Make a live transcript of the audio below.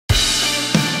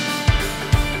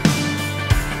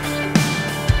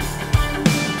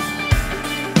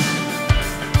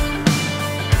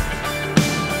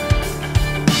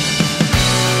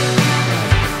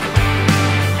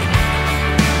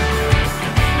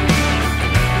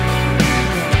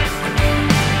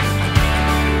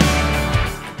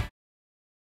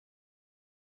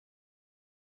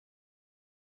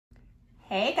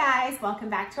Hey guys, welcome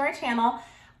back to our channel.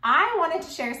 I wanted to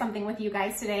share something with you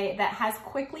guys today that has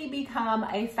quickly become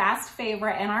a fast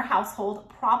favorite in our household.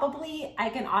 Probably, I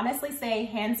can honestly say,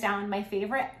 hands down, my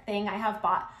favorite thing I have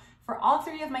bought for all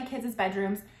three of my kids'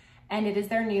 bedrooms, and it is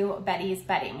their new Beddy's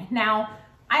bedding. Now,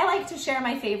 I like to share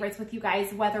my favorites with you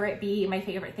guys, whether it be my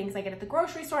favorite things I get at the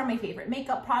grocery store, my favorite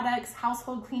makeup products,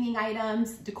 household cleaning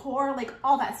items, decor, like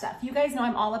all that stuff. You guys know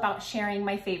I'm all about sharing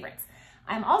my favorites.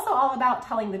 I'm also all about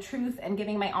telling the truth and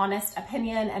giving my honest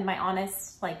opinion and my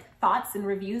honest thoughts and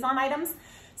reviews on items.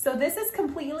 So this is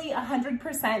completely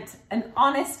 100% an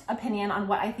honest opinion on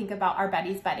what I think about our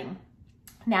Beddy's bedding.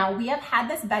 Now, we have had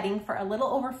this bedding for a little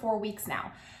over 4 weeks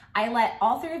now. I let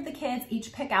all three of the kids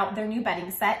each pick out their new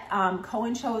bedding set.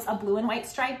 Cohen chose a blue and white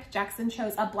stripe, Jackson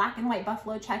chose a black and white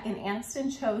buffalo check, and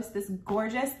Aniston chose this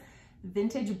gorgeous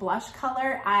vintage blush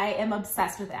color. I am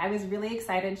obsessed with it. I was really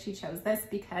excited she chose this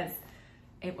because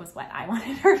it was what I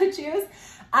wanted her to choose.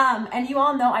 And you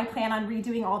all know I plan on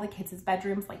redoing all the kids'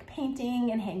 bedrooms, like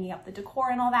painting and hanging up the decor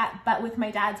and all that. But with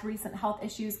my dad's recent health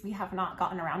issues, we have not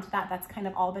gotten around to that. That's kind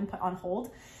of all been put on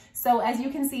hold. So as you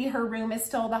can see, her room is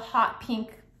still the hot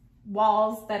pink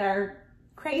walls that are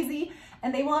crazy,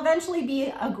 and they will eventually be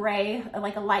a gray,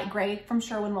 like a light gray from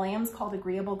Sherwin-Williams called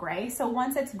Agreeable Gray. So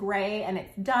once it's gray and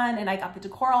it's done and I got the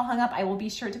decor all hung up, I will be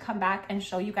sure to come back and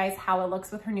show you guys how it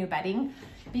looks with her new bedding,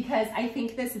 because I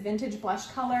think this vintage blush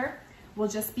color will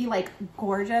just be like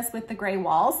gorgeous with the gray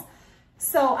walls.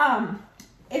 So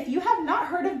if you have not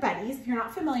heard of Beddy's, if you're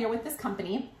not familiar with this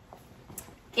company,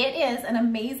 it is an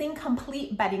amazing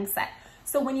complete bedding set.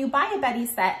 So when you buy a Beddy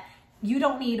set, you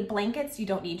don't need blankets, you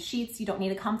don't need sheets, you don't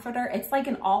need a comforter. It's like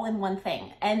an all-in-one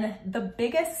thing. And the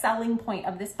biggest selling point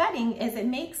of this bedding is it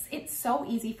makes it so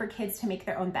easy for kids to make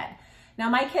their own bed. Now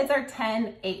my kids are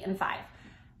 10, 8, and 5.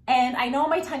 And I know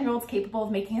my 10-year-old's capable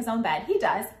of making his own bed. He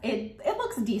does. It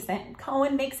looks decent.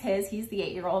 Cohen makes his, he's the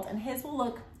 8-year-old, and his will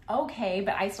look okay,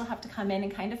 but I still have to come in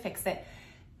and kind of fix it.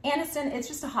 Aniston, it's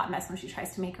just a hot mess when she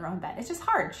tries to make her own bed. It's just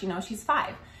hard, you know, she's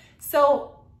 5.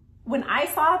 So when I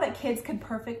saw that kids could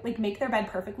make their bed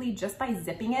perfectly just by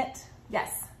zipping it,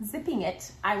 yes, zipping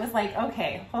it, I was like,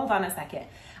 okay, hold on a second.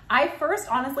 I first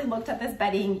honestly looked at this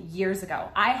bedding years ago.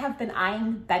 I have been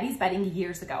eyeing Beddy's bedding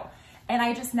years ago, and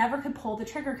I just never could pull the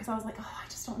trigger because I was like, oh, I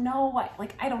just don't know what,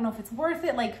 I don't know if it's worth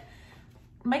it. Like,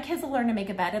 my kids will learn to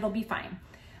make a bed, it'll be fine.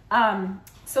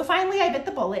 So finally I bit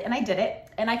the bullet and I did it,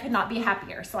 and I could not be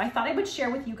happier. So I thought I would share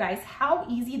with you guys how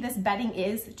easy this bedding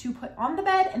is to put on the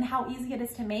bed and how easy it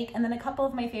is to make, and then a couple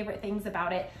of my favorite things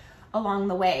about it along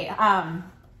the way.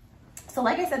 So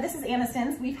like I said, this is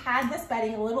Aniston's. We've had this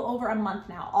bedding a little over a month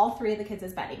now, all three of the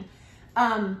kids' bedding.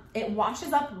 It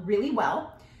washes up really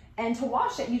well. And to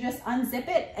wash it, you just unzip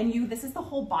it, and this is the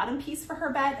whole bottom piece for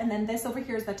her bed, and then this over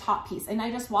here is the top piece. And I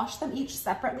just wash them each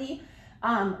separately.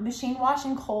 Machine wash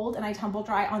in cold, and I tumble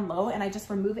dry on low, and I just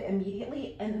remove it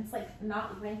immediately, and it's like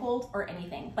not wrinkled or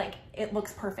anything. Like, it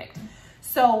looks perfect.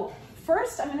 So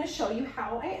first I'm going to show you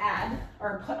how I add,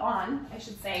 or put on, I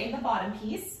should say, the bottom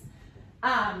piece.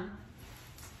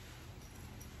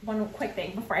 One quick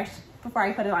thing before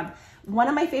I put it on. One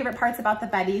of my favorite parts about the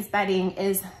Beddy's bedding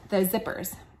is the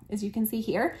zippers. As you can see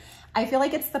here, I feel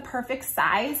like it's the perfect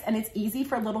size, and it's easy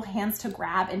for little hands to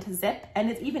grab and to zip. And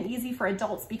it's even easy for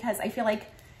adults because I feel like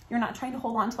you're not trying to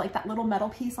hold on to like that little metal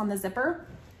piece on the zipper.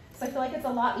 So I feel like it's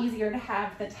a lot easier to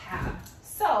have the tab.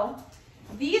 So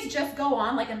these just go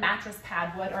on like a mattress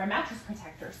pad would, or a mattress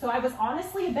protector. So I was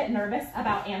honestly a bit nervous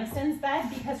about Aniston's bed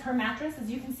because her mattress,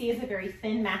 as you can see, is a very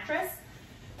thin mattress.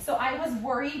 So I was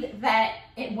worried that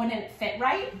it wouldn't fit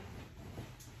right,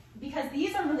 because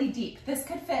these are really deep. This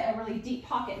could fit a really deep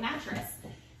pocket mattress.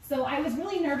 So I was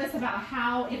really nervous about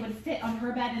how it would fit on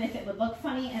her bed and if it would look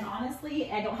funny, and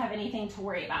honestly, I don't have anything to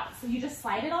worry about. So you just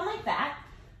slide it on like that.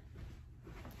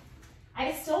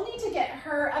 I still need to get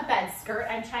her a bed skirt.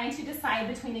 I'm trying to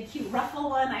decide between a cute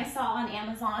ruffle one I saw on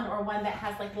Amazon or one that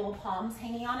has like little palms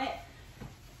hanging on it,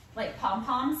 like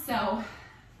pom-poms. So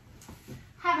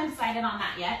haven't decided on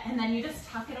that yet. And then you just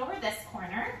tuck it over this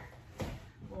corner,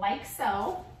 like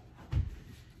so.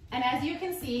 And as you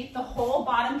can see, the whole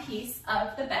bottom piece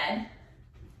of the bed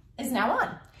is now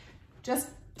on. Just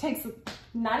takes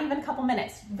not even a couple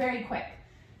minutes, very quick.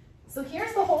 So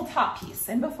here's the whole top piece.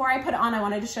 And before I put it on, I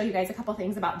wanted to show you guys a couple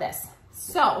things about this.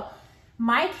 So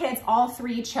my kids, all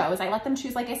three chose, I let them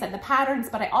choose, like I said, the patterns,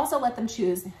 but I also let them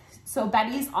choose. So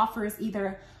Beddy's offers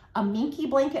either a minky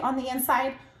blanket on the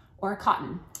inside or a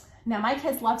cotton. Now my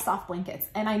kids love soft blankets,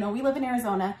 and I know we live in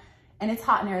Arizona, and it's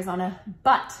hot in Arizona,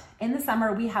 but in the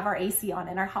summer we have our AC on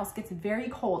and our house gets very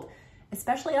cold,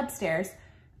 especially upstairs.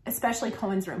 especially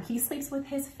Cohen's room. He sleeps with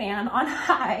his fan on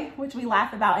high, which we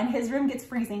laugh about, and his room gets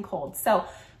freezing cold. So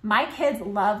my kids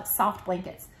love soft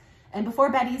blankets. And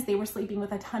before Beddy's, they were sleeping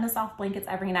with a ton of soft blankets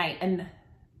every night, and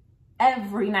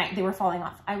every night they were falling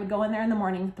off. I would go in there in the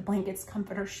morning, the blankets,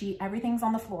 comforter, sheet, everything's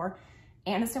on the floor.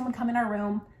 Aniston would come in our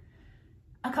room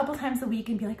a couple times a week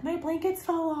and be like, my blankets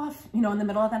fell off, you know, in the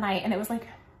middle of the night. And it was like,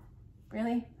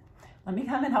 really? Let me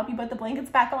come and help you put the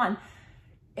blankets back on.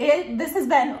 This has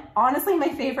been honestly my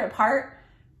favorite part,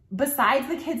 besides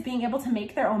the kids being able to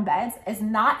make their own beds, is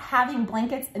not having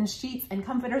blankets and sheets and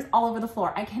comforters all over the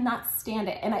floor. I cannot stand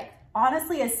it. And I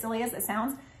honestly, as silly as it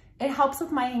sounds, it helps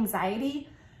with my anxiety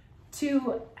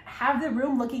to have the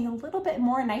room looking a little bit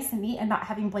more nice and neat and not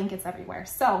having blankets everywhere.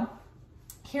 So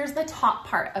here's the top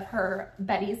part of her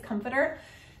Beddy's comforter.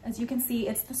 As you can see,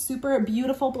 it's the super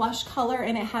beautiful blush color,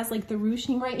 and it has like the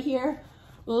ruching right here.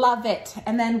 Love it.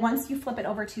 And then once you flip it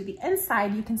over to the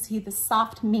inside, you can see the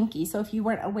soft minky. So if you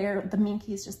weren't aware, the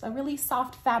minky is just a really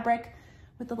soft fabric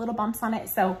with the little bumps on it.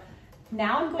 So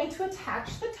now I'm going to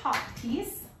attach the top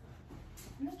piece.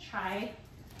 I'm gonna trying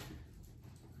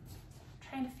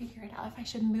to figure it out if I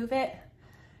should move it.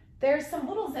 There's some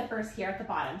little zippers here at the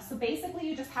bottom. So basically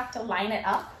you just have to line it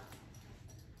up.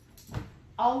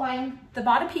 The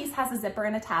bottom piece has a zipper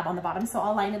and a tab on the bottom, so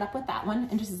I'll line it up with that one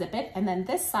and just zip it. And then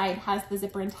this side has the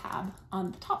zipper and tab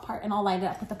on the top part, and I'll line it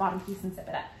up with the bottom piece and zip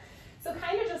it up. So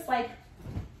kind of just like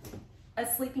a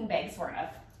sleeping bag, sort of.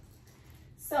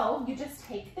 So you just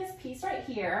take this piece right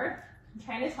here. I'm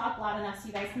trying to talk loud enough so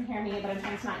you guys can hear me, but I'm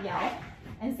trying to not yell.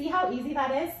 And see how easy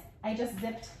that is? I just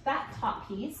zipped that top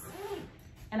piece,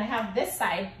 and I have this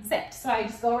side zipped. So I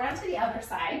just go around to the other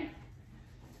side,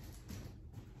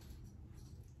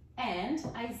 and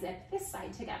I zip this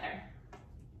side together.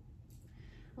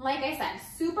 Like I said,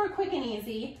 super quick and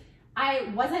easy.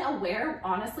 I wasn't aware,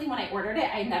 honestly, when I ordered it,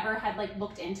 I never had like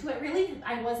looked into it really.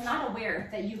 I was not aware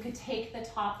that you could take the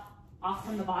top off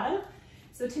from the bottom.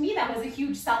 So to me, that was a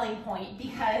huge selling point,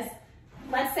 because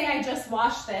let's say I just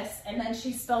wash this and then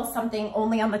she spills something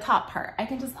only on the top part. I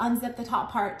can just unzip the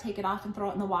top part, take it off and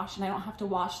throw it in the wash, and I don't have to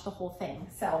wash the whole thing.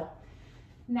 So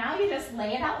now you just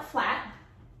lay it out flat.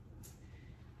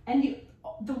 And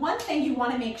the one thing you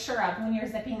want to make sure of when you're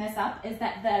zipping this up is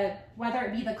that whether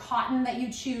it be the cotton that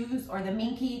you choose or the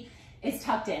minky is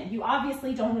tucked in. You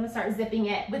obviously don't want to start zipping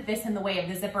it with this in the way of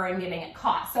the zipper and getting it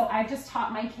caught. So I've just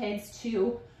taught my kids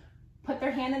to put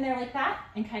their hand in there like that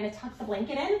and kind of tuck the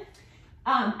blanket in.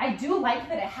 I do like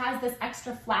that it has this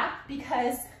extra flap,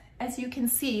 because as you can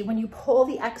see, when you pull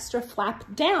the extra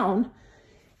flap down,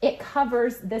 it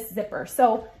covers this zipper.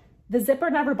 So the zipper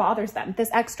never bothers them. This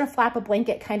extra flap of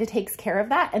blanket kind of takes care of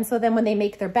that. And so then when they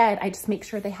make their bed, I just make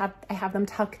sure I have them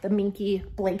tuck the minky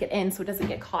blanket in so it doesn't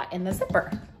get caught in the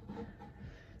zipper.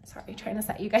 Sorry, trying to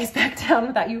set you guys back down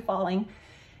without you falling.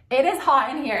 It is hot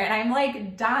in here and I'm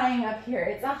like dying up here.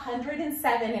 It's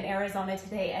 107 in Arizona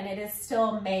today and it is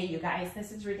still May, you guys.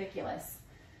 This is ridiculous.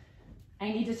 I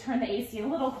need to turn the AC a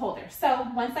little colder. So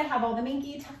once I have all the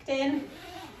minky tucked in,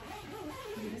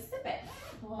 you just zip it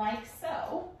like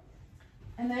so.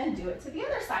 And then do it to the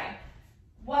other side.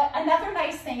 Another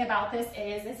nice thing about this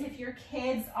is if your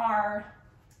kids are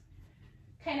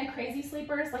kind of crazy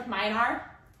sleepers like mine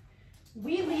are,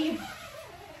 we leave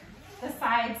the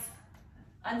sides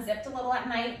unzipped a little at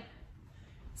night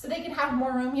so they can have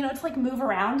more room, you know, to like move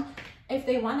around. If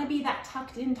they want to be that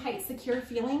tucked in, tight, secure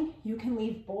feeling, you can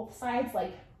leave both sides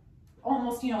like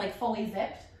almost, you know, like fully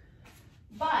zipped.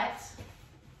 But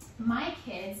my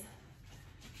kids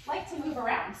like to move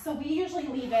around. So we usually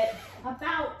leave it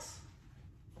about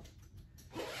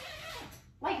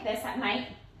like this at night.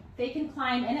 They can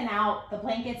climb in and out. The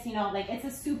blankets, you know, like it's a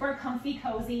super comfy,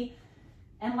 cozy.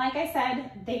 And like I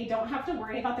said, they don't have to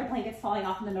worry about their blankets falling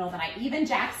off in the middle of the night. Even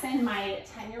Jackson, my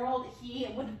 10-year-old, he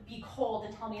would be cold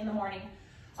and tell me in the morning,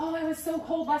 oh, I was so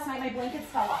cold last night, my blankets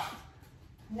fell off.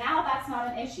 Now that's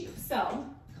not an issue. So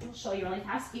I'll show you really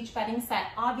fast. Each bedding set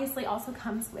obviously also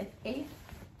comes with a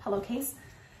pillowcase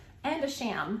and a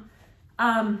sham.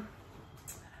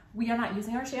 We are not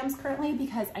using our shams currently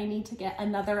because I need to get I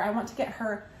want to get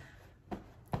her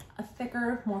a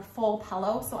thicker, more full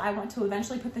pillow. So I want to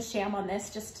eventually put the sham on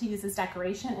this just to use as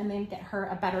decoration and then get her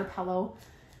a better pillow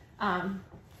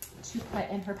to put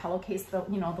in her pillowcase, the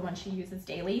one she uses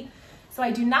daily. So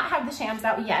I do not have the shams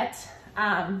out yet,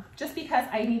 just because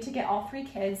I need to get all 3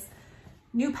 kids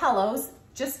new pillows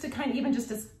just to kind of even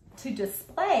just to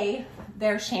display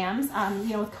their shams.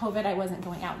 You know, with COVID, I wasn't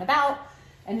going out and about.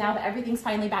 And now that everything's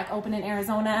finally back open in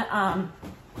Arizona,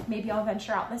 maybe I'll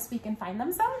venture out this week and find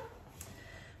them some.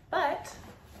 But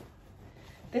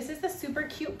this is the super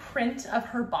cute print of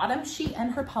her bottom sheet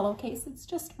and her pillowcase. It's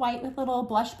just white with little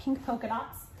blush pink polka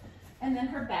dots. And then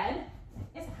her bed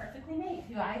is perfectly made,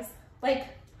 you guys. Like,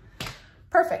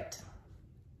 perfect.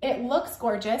 It looks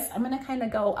gorgeous. I'm gonna kind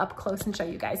of go up close and show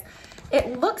you guys.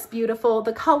 It looks beautiful.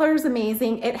 The color is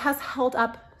amazing. It has held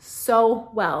up so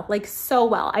well, like so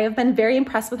well. I have been very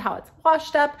impressed with how it's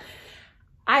washed up.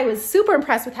 I was super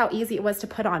impressed with how easy it was to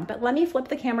put on, but let me flip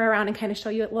the camera around and kind of show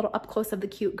you a little up close of the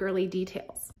cute girly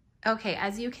details. Okay,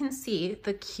 as you can see,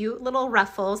 the cute little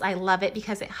ruffles, I love it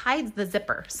because it hides the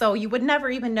zipper. So you would never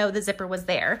even know the zipper was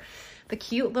there. The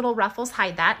cute little ruffles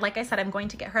hide that. Like I said, I'm going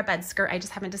to get her a bed skirt. I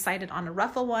just haven't decided on a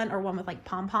ruffle one or one with like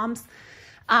pom-poms.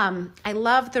 I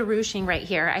love the ruching right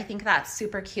here. I think that's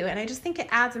super cute. And I just think it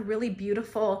adds a really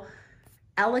beautiful,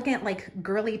 elegant, like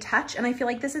girly touch. And I feel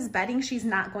like this is bedding she's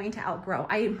not going to outgrow.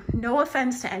 No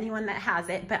offense to anyone that has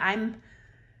it, but I'm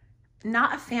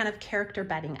not a fan of character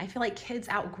bedding. I feel like kids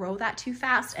outgrow that too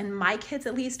fast. And my kids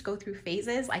at least go through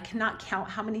phases. I cannot count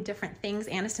how many different things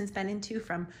Aniston's been into,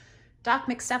 from Doc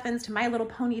McStuffins to My Little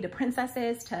Pony to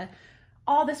princesses to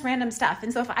all this random stuff.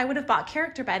 And so if I would have bought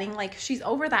character bedding, like she's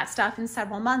over that stuff in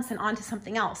several months and on to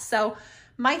something else. So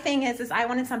my thing is I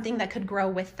wanted something that could grow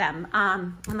with them.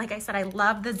 And like I said, I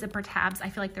love the zipper tabs. I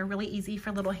feel like they're really easy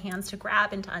for little hands to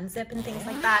grab and to unzip and things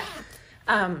like that.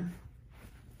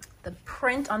 The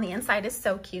print on the inside is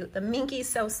so cute. The minky's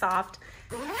so soft.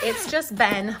 It's just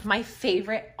been my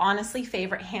favorite, honestly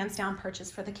favorite, hands down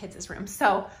purchase for the kids' room.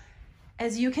 So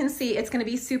as you can see, it's gonna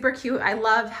be super cute. I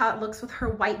love how it looks with her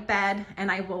white bed,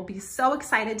 and I will be so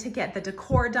excited to get the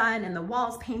decor done and the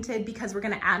walls painted, because we're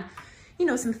gonna add, you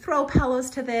know, some throw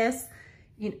pillows to this,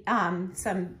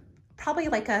 some probably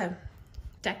like a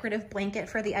decorative blanket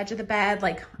for the edge of the bed.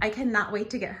 Like, I cannot wait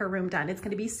to get her room done. It's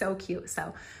gonna be so cute.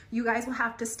 So you guys will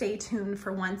have to stay tuned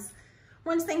for once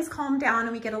things calm down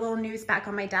and we get a little news back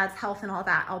on my dad's health and all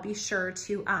that. I'll be sure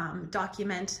to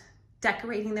document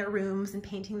decorating their rooms and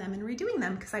painting them and redoing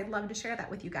them, because I'd love to share that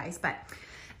with you guys. But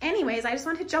anyways, I just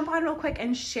wanted to jump on real quick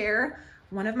and share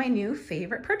one of my new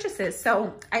favorite purchases.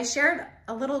 So I shared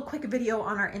a little quick video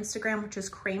on our Instagram, which is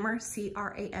Kramer,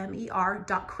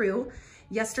 CRAMER.crew,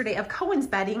 yesterday, of Cohen's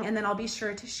bedding, and then I'll be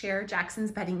sure to share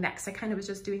Jackson's bedding next. I kind of was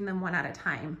just doing them one at a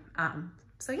time.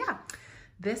 So yeah,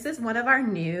 this is one of our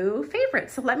new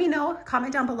favorites. So let me know,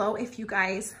 comment down below if you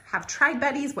guys have tried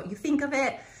Beddy's, what you think of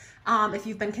it. If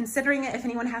you've been considering it, if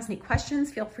anyone has any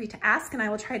questions, feel free to ask and I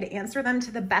will try to answer them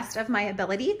to the best of my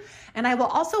ability. And I will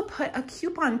also put a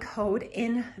coupon code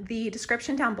in the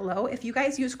description down below. If you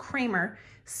guys use Kramer,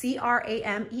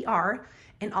 CRAMER,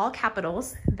 in all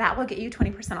capitals, that will get you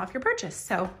 20% off your purchase.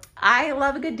 So I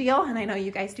love a good deal, and I know you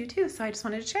guys do too. So I just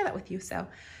wanted to share that with you. So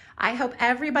I hope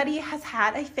everybody has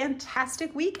had a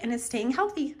fantastic week and is staying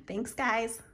healthy. Thanks, guys.